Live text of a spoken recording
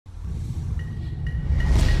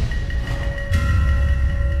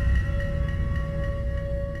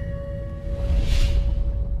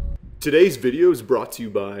Today's video is brought to you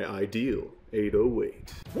by Ideal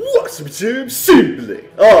 808. What's up, YouTube? Simply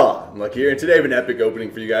Unlucky here, and today I have an epic opening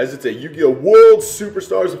for you guys. It's a Yu-Gi-Oh! World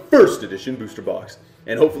Superstars First Edition booster box.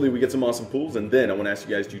 And hopefully we get some awesome pulls, and then I want to ask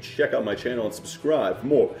you guys to check out my channel and subscribe for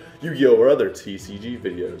more Yu-Gi-Oh! Or other TCG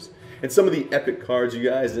videos. And some of the epic cards, you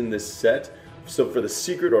guys, in this set. So for the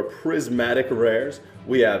secret or prismatic rares,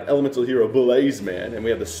 we have Elemental Hero Blazeman, and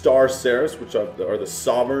we have the Star Seraphs, which are the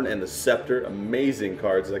Sovereign and the Scepter. Amazing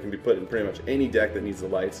cards that can be put in pretty much any deck that needs the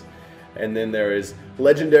lights. And then there is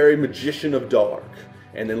Legendary Magician of Dark,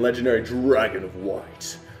 and then Legendary Dragon of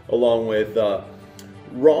White, along with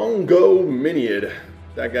Rongo Miniad.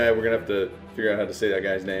 That guy, we're going to have to figure out how to say that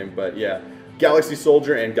guy's name, but yeah. Galaxy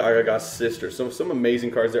Soldier and Gaga's Sister. So some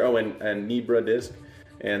amazing cards there. Oh, and Nibra Disc.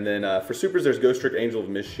 And then for supers, there's Ghost Trick, Angel of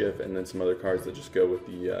Mischief, and then some other cards that just go with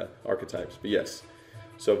the archetypes. But yes,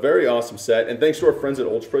 so very awesome set. And thanks to our friends at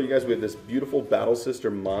Ultra Pro, you guys, we have this beautiful Battle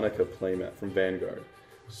Sister Monica playmat from Vanguard.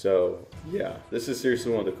 So yeah, this is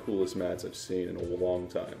seriously one of the coolest mats I've seen in a long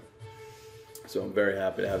time. So I'm very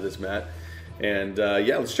happy to have this mat. And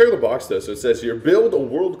yeah, let's check out the box though. So it says here, build a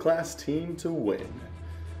world-class team to win.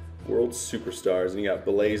 World Superstars. And you got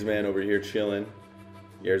Blazeman over here chilling.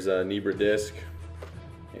 Here's a Nibra Disc.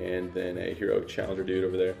 And then a Heroic Challenger dude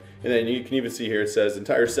over there. And then you can even see here it says,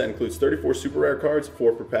 entire set includes 34 super rare cards,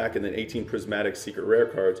 4 per pack, and then 18 prismatic secret rare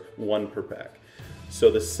cards, 1 per pack. So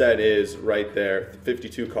the set is right there,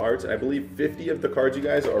 52 cards, and I believe 50 of the cards, you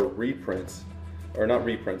guys, are reprints. Or not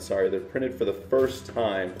reprints, sorry, they're printed for the first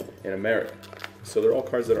time in America. So they're all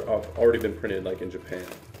cards that have already been printed, like in Japan.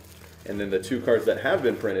 And then the 2 cards that have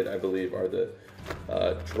been printed, I believe, are the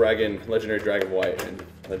Legendary Dragon White and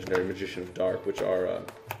Legendary Magician of Dark, which are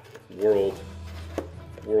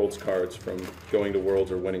Worlds cards from going to Worlds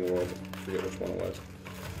or winning World. I forget which one it was.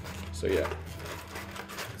 So yeah.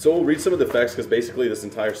 So we'll read some of the effects because basically this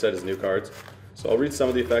entire set is new cards. So I'll read some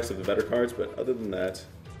of the effects of the better cards, but other than that,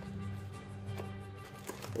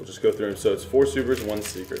 we'll just go through them. So it's 4 supers, 1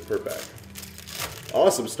 secret per pack.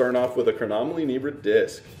 Awesome, starting off with a Chronomaly Nibra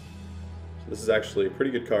Disc. So this is actually a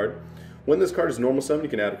pretty good card. When this card is normal summon,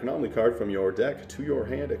 you can add a Chronomaly card from your deck to your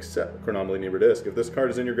hand except Chronomaly Nibra Disc. If this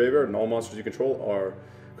card is in your graveyard and all monsters you control are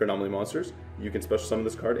Chronomaly monsters, you can special summon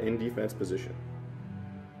this card in defense position.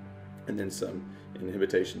 And then some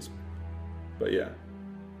inhibitations. But yeah.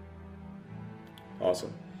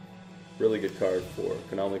 Awesome. Really good card for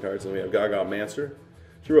Chronomaly cards. And we have Gaga Mancer,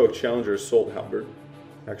 Heroic Challenger Assault Halberd.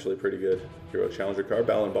 Actually a pretty good Heroic Challenger card.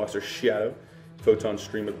 Battling Boxer Shadow, Photon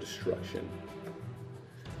Stream of Destruction.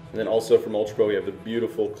 And then also from Ultra Pro, we have the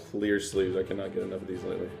beautiful clear sleeves. I cannot get enough of these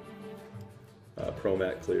lately. Pro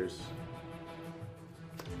Mat clears.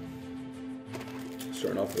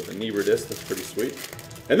 Starting off with a Nibra Disc, that's pretty sweet.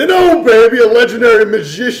 And then, oh baby, a Legendary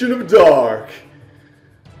Magician of Dark!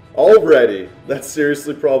 Already, that's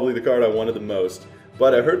seriously probably the card I wanted the most.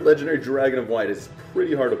 But I heard Legendary Dragon of White is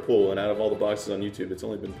pretty hard to pull, and out of all the boxes on YouTube, it's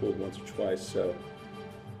only been pulled once or twice, so...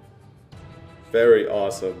 very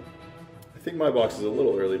awesome. I think my box is a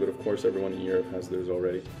little early, but of course everyone in Europe has theirs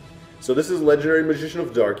already. So this is Legendary Magician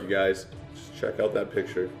of Dark, you guys. Just check out that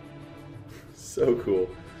picture. So cool.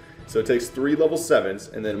 So it takes 3 level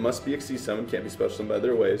 7s, and then it must be Xyz summoned, can't be special summoned by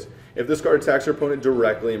other ways. If this card attacks your opponent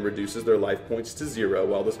directly and reduces their life points to 0,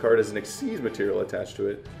 while this card has an Xyz material attached to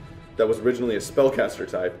it that was originally a spellcaster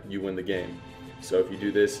type, you win the game. So if you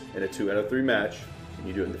do this in a 2 out of 3 match, and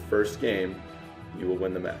you do it in the first game, you will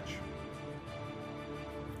win the match.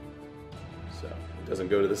 So it doesn't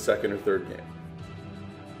go to the 2nd or 3rd game.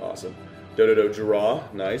 Awesome. Dododo Draw,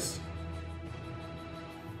 nice.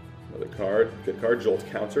 Another card, good card. Jolt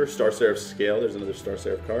Counter, Star Seraph Scale, there's another Star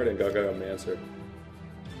Seraph card, and Gaga Mancer.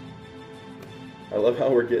 I love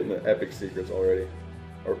how we're getting the epic secrets already.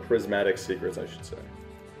 Or prismatic secrets, I should say.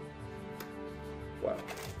 Wow.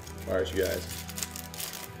 Alright, you guys.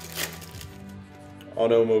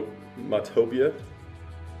 Onomatopoeia.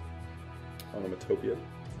 Onomatopoeia.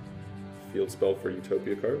 Field spell for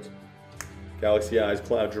Utopia cards. Galaxy Eyes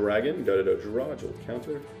Cloud Dragon, Dododo Draw, Jolt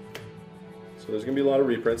Counter. So there's going to be a lot of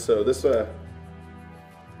reprints. So this,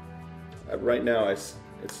 right now, it's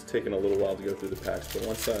taken a little while to go through the packs, but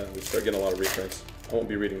once we start getting a lot of reprints, I won't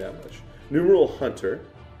be reading that much. Numeral Hunter,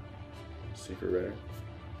 secret rare.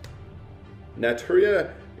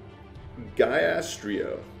 Naturia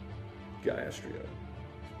Gaiastrio.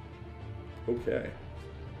 Okay.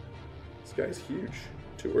 This guy's huge.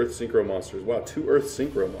 2 Earth Synchro Monsters. Wow, 2 Earth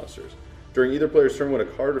Synchro Monsters. During either player's turn, when a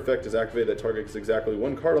card effect is activated that targets exactly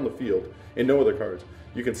 1 card on the field and no other cards,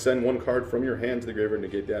 you can send 1 card from your hand to the graveyard and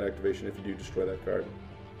negate that activation. If you do, destroy that card.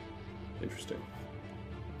 Interesting.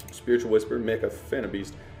 Spiritual Whisper, Mecha Phantom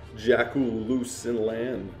Beast, Jakku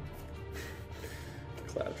Lucinlan.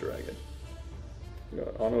 Cloud Dragon. You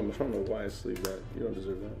know, I don't know why I sleeve that. You don't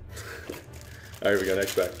deserve that. Alright, here we go.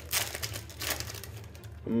 Next pack.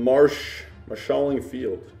 Marshalling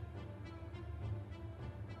Field.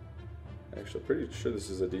 Actually, I'm pretty sure this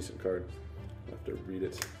is a decent card. I'll have to read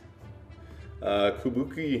it.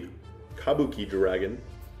 Kabuki Dragon.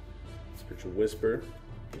 Spiritual Whisper.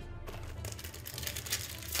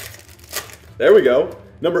 There we go.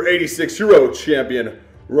 Number 86 Hero Champion,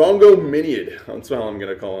 Rongo Miniad. That's how I'm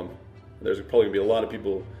going to call him. There's probably going to be a lot of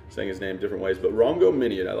people saying his name different ways, but Rongo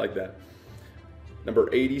Miniad, I like that.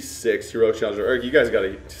 Number 86 Hero Challenger. Eric, you guys got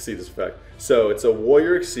to see this effect. So it's a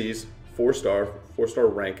Warrior Xyz, 4-star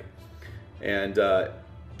rank, and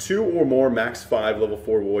 2 or more max 5 level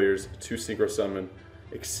 4 warriors to synchro summon,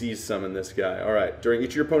 Xyz summon this guy. Alright, during each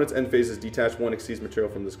of your opponent's end phases, detach 1 Xyz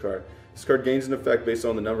material from this card. This card gains an effect based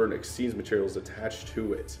on the number of Xyz materials attached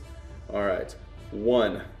to it. Alright,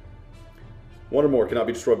 1. 1 or more cannot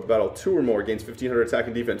be destroyed by battle. 2 or more gains 1500 attack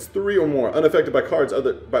and defense. 3 or more unaffected by cards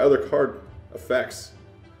by other card effects.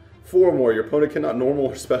 4 or more, your opponent cannot normal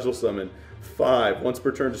or special summon. 5, once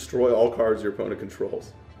per turn, destroy all cards your opponent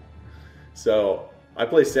controls. So, I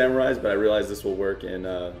play Samurais, but I realize this will work in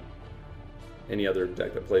any other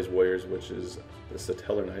deck that plays Warriors, which is the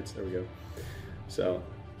Satellar Knights. There we go. So,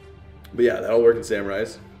 but yeah, that'll work in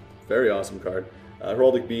Samurais. Very awesome card.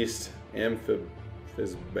 Heraldic Beast,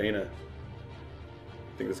 Amphibana. I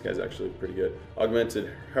think this guy's actually pretty good.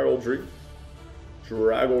 Augmented Heraldry,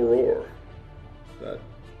 Drago Roar. That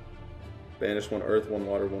banish 1 Earth, 1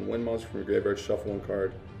 Water, 1 Wind monster from your graveyard. Shuffle 1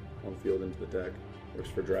 card on field into the deck. Works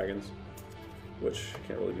for dragons, which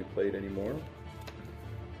can't really be played anymore.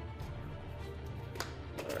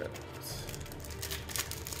 Alright.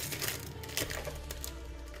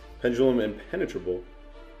 Pendulum Impenetrable.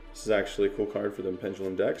 This is actually a cool card for the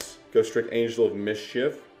Pendulum decks. Ghost Trick Angel of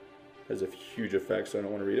Mischief. Has a huge effect, so I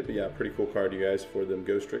don't want to read it, but yeah, pretty cool card, you guys, for them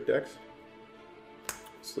Ghost Trick decks.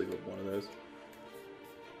 Let's leave with one of those.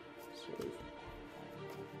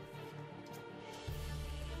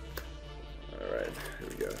 Alright, here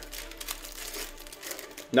we go.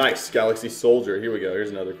 Nice, Galaxy Soldier. Here we go.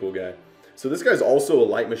 Here's another cool guy. So this guy's also a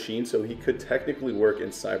light machine, so he could technically work in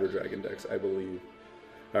Cyber Dragon decks, I believe.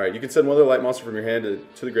 Alright, you can send one other light monster from your hand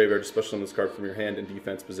to the graveyard to special summon this card from your hand in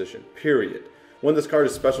defense position. Period. When this card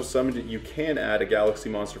is special summoned, you can add a Galaxy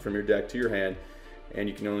monster from your deck to your hand, and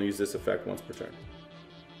you can only use this effect once per turn.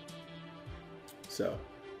 So,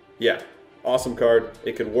 yeah, awesome card.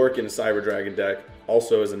 It could work in a Cyber Dragon deck.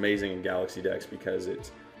 Also is amazing in Galaxy decks because it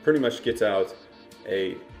pretty much gets out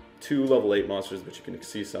 2 level 8 monsters that you can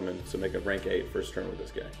Xyz summon, so make a rank 8 first turn with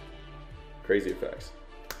this guy. Crazy effects.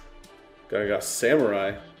 Got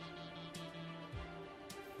Samurai.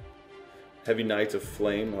 Heavy Knights of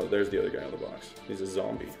Flame. Oh, there's the other guy on the box. He's a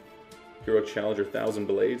zombie. Hero Challenger, 1000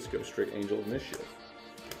 Blades. Ghost Trick Angel of Mischief.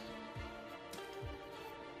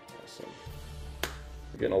 Awesome.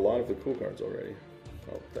 We're getting a lot of the cool cards already.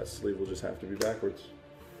 Oh, that sleeve will just have to be backwards.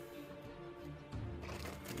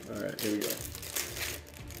 Alright, here we go.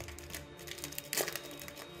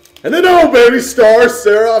 And then, oh baby, Star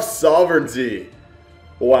Seraph Sovereignty.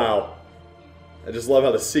 Wow. I just love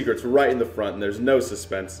how the secret's right in the front and there's no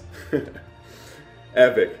suspense.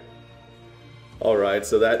 Epic. Alright,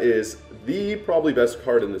 so that is the probably best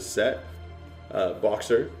card in this set.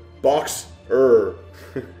 Boxer. Boxer!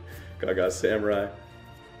 Got Samurai.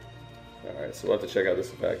 Alright, so we'll have to check out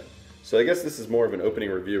this effect. So I guess this is more of an opening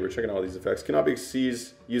review. We're checking out all these effects. Cannot be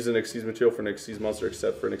Xyz, use an Xyz material for an Xyz monster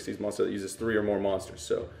except for an Xyz monster that uses 3 or more monsters.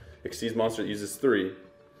 So Xyz monster that uses 3.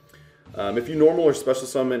 If you normal or special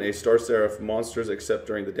summon a Star Seraph monsters except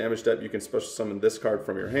during the damage step, you can special summon this card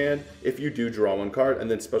from your hand. If you do, draw 1 card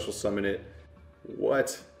and then special summon it.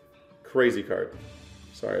 What? Crazy card.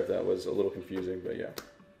 Sorry if that was a little confusing, but yeah.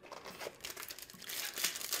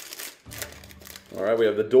 Alright, we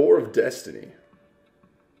have the Door of Destiny.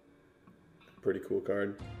 Pretty cool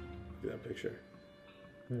card. Look at that picture.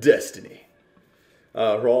 Destiny.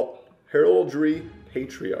 Heraldry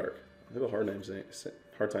Patriarch. I have a hard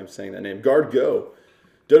time saying that name. Guard Go.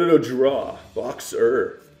 Dodo Draw.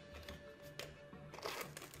 Boxer.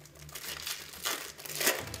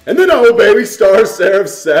 And then, oh baby, Star Seraph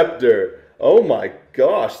Scepter. Oh my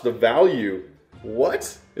gosh, the value.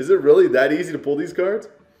 What? Is it really that easy to pull these cards?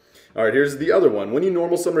 Alright, here's the other one. When you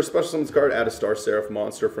normal summon or special summon this card, add a Star Seraph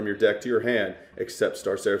monster from your deck to your hand, except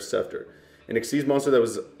Star Seraph Scepter. An Xyz monster that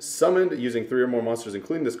was summoned using 3 or more monsters,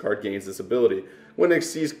 including this card, gains this ability. When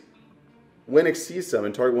Xyz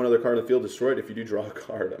summoned, target 1 other card on the field, destroy it. If you do, draw a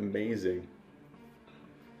card. Amazing.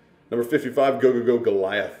 Number 55, Go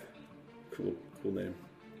Goliath. Cool name.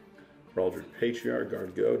 Heraldry Patriarch,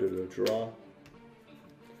 Guard Go, Dodo Draw.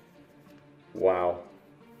 Wow.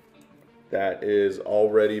 That is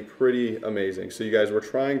already pretty amazing. So you guys, we're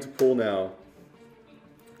trying to pull now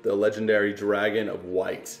the legendary Dragon of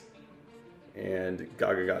White and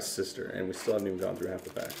Gagaga's sister, and we still haven't even gone through half the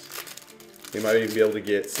packs. We might even be able to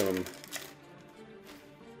get some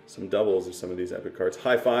doubles of some of these epic cards.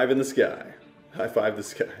 High five in the sky. High five the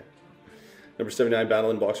sky. Number 79,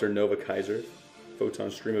 Battle Boxer Nova Kaiser.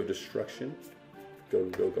 Photon Stream of Destruction. Go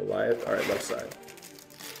Goliath. All right, left side.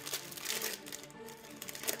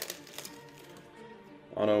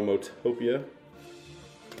 Onomotopia.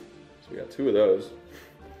 So we got 2 of those.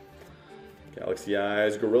 Galaxy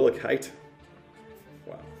Eyes, Gorilla Kite.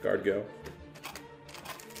 Wow, Guard Go.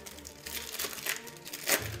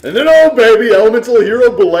 And then, oh baby, Elemental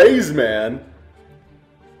Hero Blaze Man.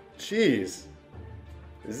 Jeez.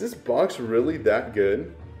 Is this box really that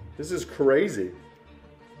good? This is crazy.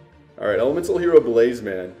 Alright, Elemental Hero Blaze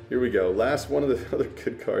Man. Here we go. Last one of the other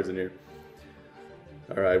good cards in here.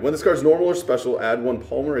 Alright, when this card's normal or special, add 1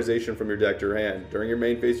 Polymerization from your deck to your hand. During your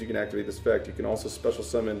main phase, you can activate this effect. You can also special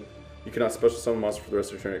summon. You cannot special summon monsters for the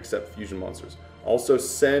rest of your turn except fusion monsters. Also,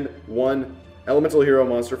 send 1 Elemental Hero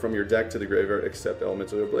monster from your deck to the graveyard except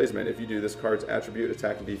Elemental Hero Blaze Man. If you do, this card's attribute,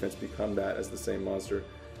 attack, and defense become that as the same monster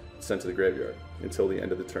sent to the graveyard until the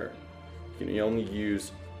end of the turn. You can only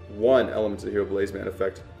use 1 Elemental Hero Blaze Man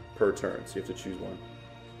effect per turn, so you have to choose 1.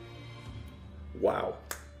 Wow.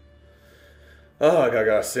 Oh,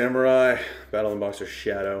 Gaga Samurai, Battle Boxer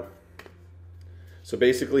Shadow. So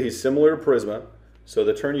basically, he's similar to Prisma. So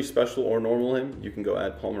the turn you special or normal him, you can go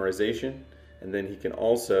add Polymerization, and then he can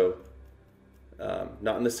also,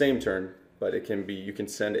 not in the same turn, but it can be, you can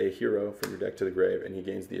send a hero from your deck to the grave, and he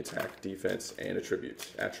gains the attack, defense, and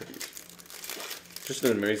attributes. Just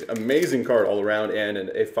an amazing card all around, and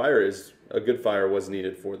a good fire was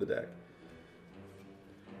needed for the deck.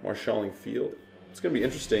 Marshalling Field. It's going to be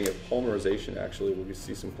interesting if Polymerization actually will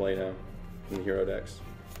see some play now in hero decks.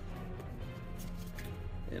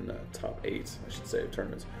 In top 8, I should say, of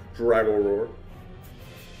tournaments. Drago Roar.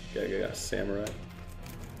 Got Samurai.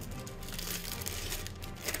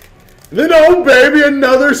 And then, oh baby,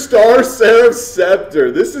 another Star Seraph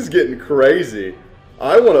Scepter. This is getting crazy.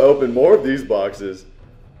 I want to open more of these boxes.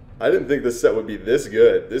 I didn't think this set would be this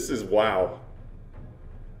good. This is wow.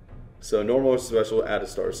 So normal or special, add a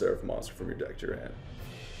Star Seraph monster from your deck to your hand.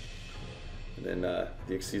 And then the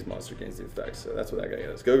Xyz monster gains the effect. So that's what that guy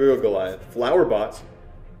is. Go Goliath. Flower Bots.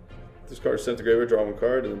 This card is sent to graveyard, draw 1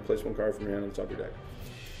 card, and then place 1 card from your hand on the top of your deck.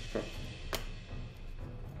 Huh.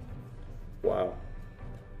 Wow.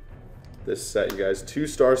 This set, you guys. 2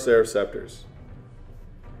 Star Seraph Scepters.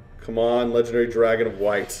 Come on, Legendary Dragon of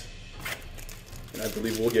White. And I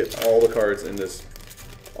believe we'll get all the cards in this,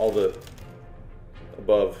 all the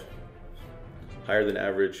above, higher than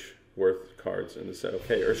average worth cards in the set.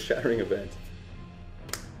 Okay, Earth-Shattering Event.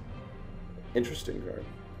 Interesting card.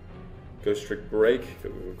 Ghost Trick Break.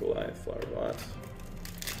 Go Goliath, Flower Bots.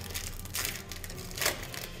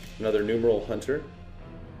 Another Numeral Hunter.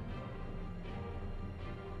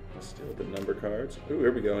 Let's deal with the number cards. Ooh,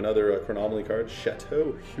 here we go. Another Chronomaly card.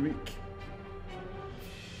 Chateau Huic.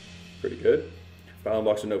 Pretty good. Battle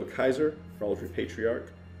Boxer Nova Kaiser. Chronology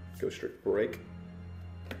Patriarch. Ghost Trick Break.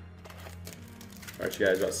 Alright, you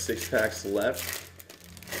guys, about 6 packs left.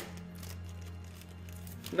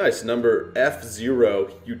 Nice, number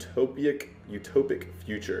F0, Utopic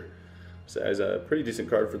Future. So that is a pretty decent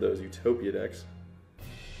card for those Utopia decks.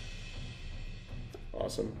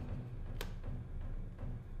 Awesome.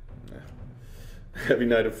 Heavy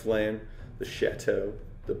Knight of Flame, the Chateau,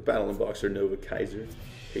 the Battle Boxer Nova Kaiser,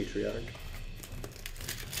 Patriarch.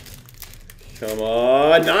 Come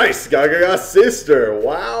on, nice! Gaga's sister,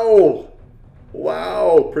 wow!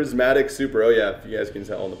 Wow, Prismatic Super. Oh yeah, if you guys can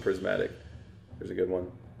tell on the Prismatic, there's a good one.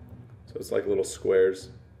 So it's like little squares.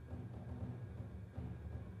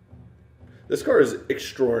 This card is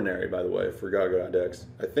extraordinary, by the way, for Gaga decks.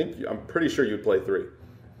 I'm pretty sure you'd play 3.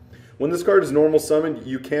 When this card is normal summoned,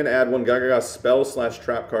 you can add 1 Gaga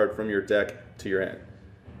spell/trap card from your deck to your hand.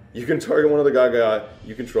 You can target one of the Gaga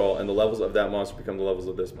you control, and the levels of that monster become the levels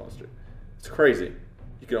of this monster. It's crazy.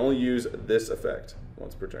 You can only use this effect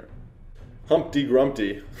once per turn. Humpty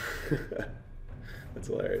Grumpty. That's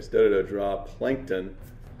hilarious. Dodo draw Plankton.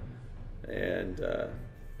 And,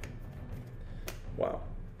 wow.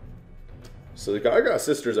 So the Gaga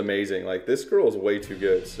sister is amazing. Like, this girl is way too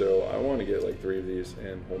good. So I want to get like 3 of these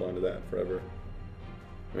and hold on to that forever.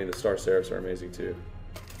 I mean, the Star Seraphs are amazing too.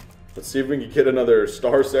 Let's see if we can get another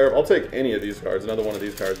Star Seraph. I'll take any of these cards, another one of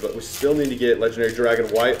these cards, but we still need to get Legendary Dragon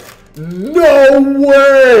White. No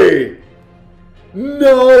way!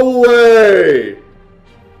 No way!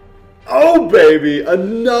 Oh, baby,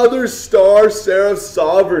 another Star Seraph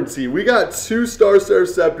Sovereignty. We got 2 Star Seraph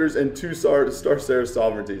Scepters and 2 Star Seraph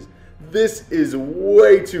Sovereignties. This is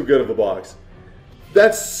way too good of a box.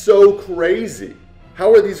 That's so crazy.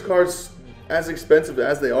 How are these cards as expensive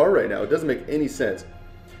as they are right now? It doesn't make any sense.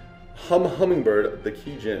 Hummingbird, the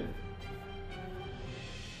Kijin.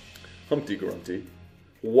 Humpty Grumpty.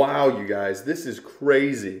 Wow, you guys, this is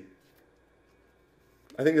crazy.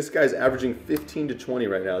 I think this guy's averaging 15 to 20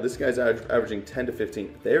 right now. This guy's averaging 10 to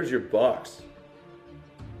 15. There's your box.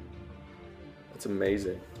 That's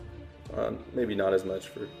amazing. Maybe not as much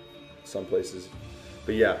for some places.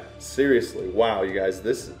 But yeah, seriously, wow, you guys,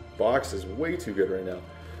 this box is way too good right now.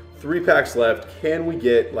 3 packs left. Can we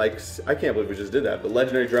get, like, I can't believe we just did that, but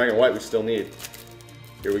Legendary Dragon White we still need.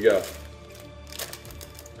 Here we go.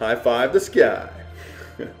 High five the sky.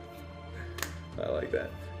 I like that.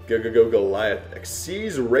 Go Goliath.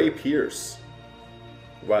 Exceeds Ray Pierce.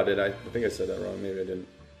 Wow, I think I said that wrong. Maybe I didn't.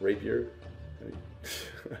 Rapier?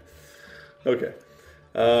 Okay.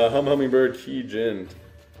 Hummingbird Kijin.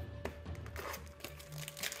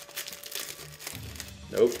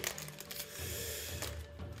 Nope.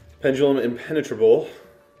 Pendulum Impenetrable.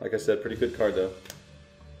 Like I said, pretty good card though.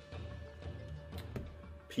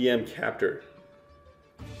 PM Captor.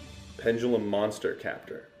 Pendulum Monster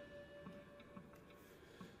Captor.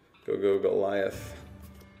 Go Goliath.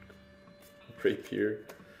 Ray Pierce.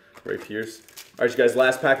 Alright, you guys,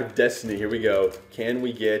 last pack of Destiny. Here we go. Can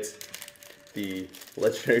we get the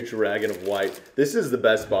Legendary Dragon of White? This is the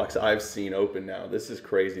best box I've seen open now. This is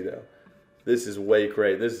crazy, though. This is way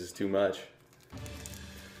crazy. This is too much.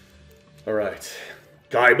 Alright.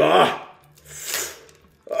 KAIBA!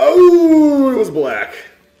 Oh, it was black.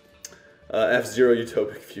 F-Zero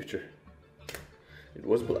Utopic Future. It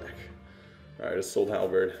was black. Alright, a Soul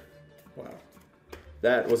Halberd. Wow.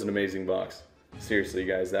 That was an amazing box. Seriously,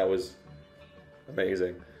 guys, that was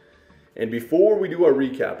amazing. And before we do our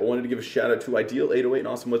recap, I wanted to give a shout out to Ideal 808, an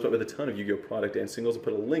awesome website with a ton of Yu-Gi-Oh! Product and singles. I'll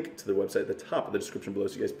put a link to their website at the top of the description below,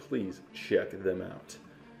 so you guys please check them out.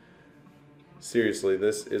 Seriously,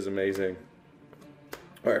 this is amazing.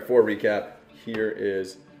 Alright, for a recap, here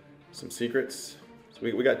is some secrets. So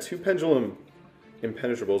we got 2 Pendulum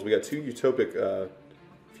Impenetrables. We got 2 Utopic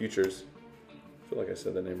Futures. I feel like I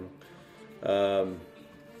said that name wrong.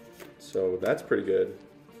 So that's pretty good.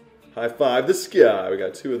 High five the sky. We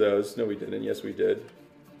got 2 of those. No, we didn't. Yes, we did.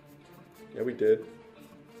 Yeah, we did.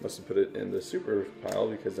 Must have put it in the super pile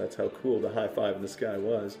because that's how cool the high five in the sky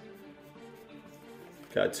was.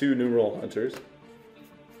 Got 2 Numeral Hunters.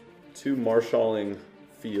 2 Marshalling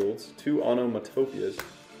Fields. 2 Onomatopoeias.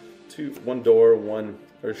 1 Door, 1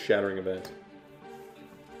 Shattering Event.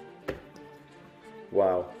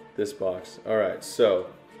 Wow. This box. Alright, so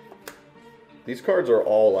these cards are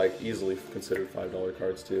all like easily considered $5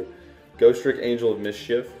 cards too. Ghost Trick Angel of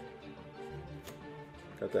Mischief.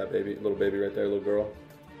 Got that baby, little baby right there, little girl.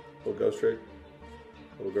 Little Ghost Trick.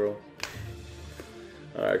 Little girl.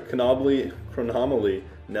 Alright, Chronomaly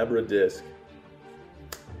Nebra Disc.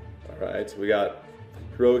 Alright, we got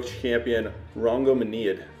Heroic Champion Rongo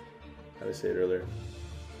Maniad. How did I say it earlier?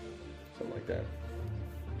 Something like that.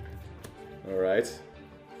 Alright.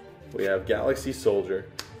 We have Galaxy Soldier.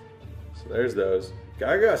 So there's those.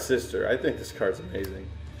 Gaga Sister. I think this card's amazing.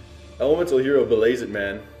 Elemental Hero Blaze It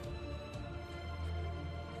Man.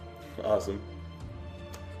 Awesome.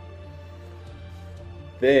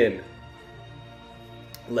 Then,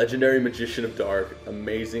 Legendary Magician of Dark.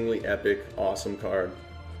 Amazingly epic, awesome card.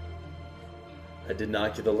 I did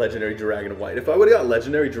not get the Legendary Dragon of White. If I would have got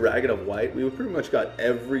Legendary Dragon of White, we would pretty much got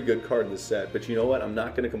every good card in the set. But you know what? I'm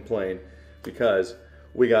not going to complain because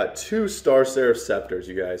we got 2 Star Seraph Scepters,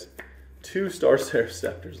 you guys. 2 Star Seraph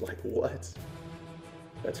Scepters. Like, what?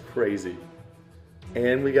 That's crazy.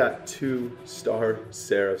 And we got 2 Star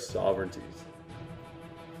Seraph Sovereignties.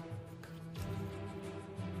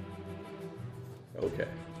 Okay.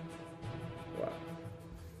 Wow.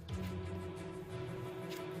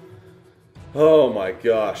 Oh my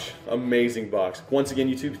gosh. Amazing box. Once again,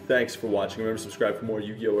 YouTube, thanks for watching. Remember to subscribe for more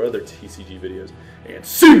Yu-Gi-Oh! Or other TCG videos. And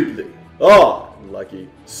Simply Unlucky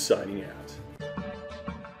signing out.